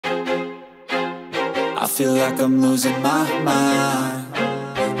feel like I'm losing my mind.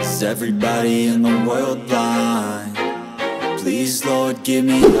 Is everybody in the world blind? Please, Lord, give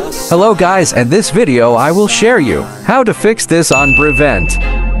me a sign. Hello guys, and this video I will share you how to fix this on Brevent.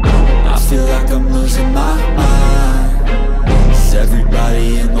 I feel like I'm losing my mind. Is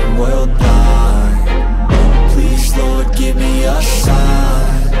everybody in the world blind? Please, Lord, give me a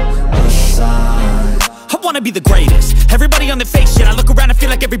sign, a sign. I wanna be the greatest. Everybody on the fake shit. I look around and feel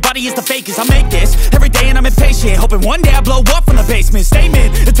like everybody is the fakest. I make this every day and I'm impatient, hoping one day I blow up from the basement.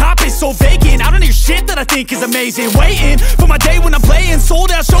 Statement, the top is so vacant. I don't hear shit that I think is amazing. Waiting for my day when I'm playing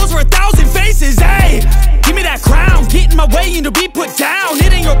sold out shows for 1,000 faces. Hey, give me that crown, get in my way and to be put down.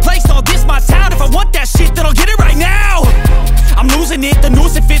 It ain't your place, all this my town. If I want that shit, then I'll get it right now. I'm losing it, the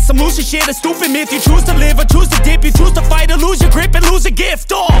noose it fits. I'm losing shit, a stupid myth. You choose to live or choose to dip. You choose to fight or lose your grip and lose a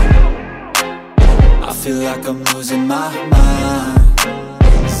gift. I feel like I'm losing my mind.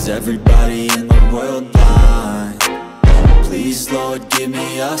 Is everybody in the world blind? Please, Lord, give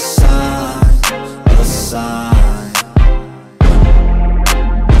me a sign, a sign.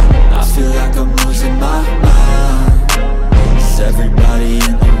 I feel like I'm losing my mind. Is everybody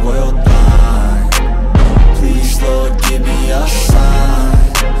in the world blind? Please, Lord, give me a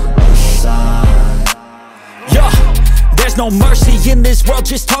sign, a sign. Yeah. There's no mercy in this world,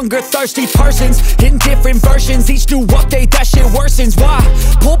 just hunger-thirsty persons in different versions. Each new update, that shit worsens. Why?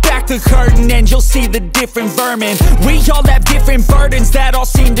 Pull back the curtain and you'll see the different vermin. We all have different burdens that all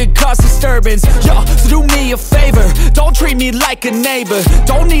seem to cause disturbance. Yo, so do me a favor, don't treat me like a neighbor.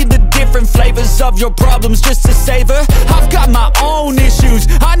 Don't need the different flavors of your problems just to savor. I've got my own issues,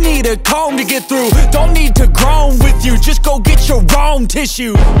 I need a comb to get through. Don't need to groan with you, just go get your own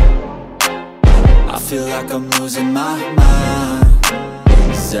tissue. I feel like I'm losing my mind.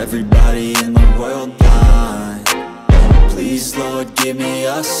 Is everybody in the world blind? Please, Lord, give me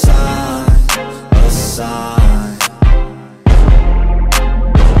a sign, a sign.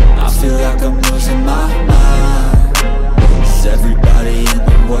 I feel like I'm losing my mind. Is everybody in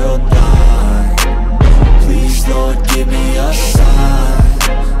the world blind? Please, Lord, give me a sign,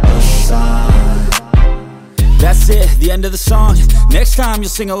 a sign. That's it, the end of the song. Next time you'll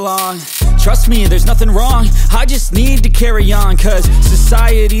sing along. Trust me, there's nothing wrong. I just need to carry on, cause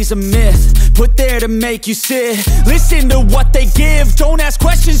society's a myth put there to make you sit. Listen to what they give. Don't ask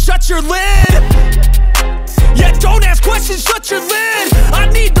questions, shut your lid. Yeah, don't ask questions, shut your lid. I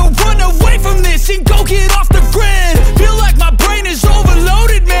need to run away from this and go get off the grid. Feel like my brain is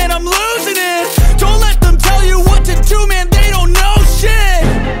overloaded, man, I'm losing it. Don't let them tell you what to do, man, they don't know shit.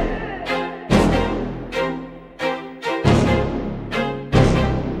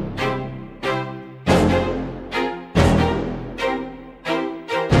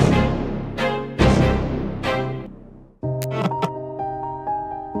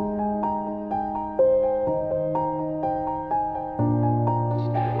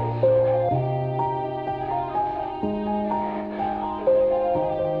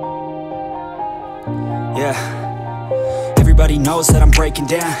 Yeah, everybody knows that I'm breaking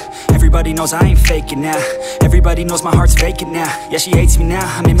down. Everybody knows I ain't faking now. Everybody knows my heart's vacant now. Yeah, she hates me now,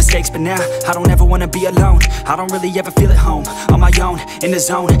 I made mistakes but now I don't ever wanna be alone. I don't really ever feel at home. On my own, in the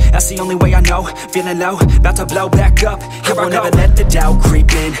zone, that's the only way I know. Feeling low, about to blow back up. Here I won't ever let the doubt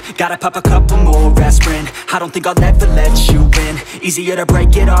creep in. Gotta pop a couple more aspirin. I don't think I'll ever let you in. Easier to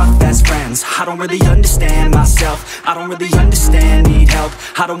break it off as friends. I don't really understand myself. I don't really understand, need help.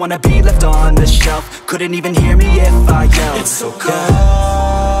 I don't wanna be left on the shelf. Couldn't even hear me if I yelled. It's so cold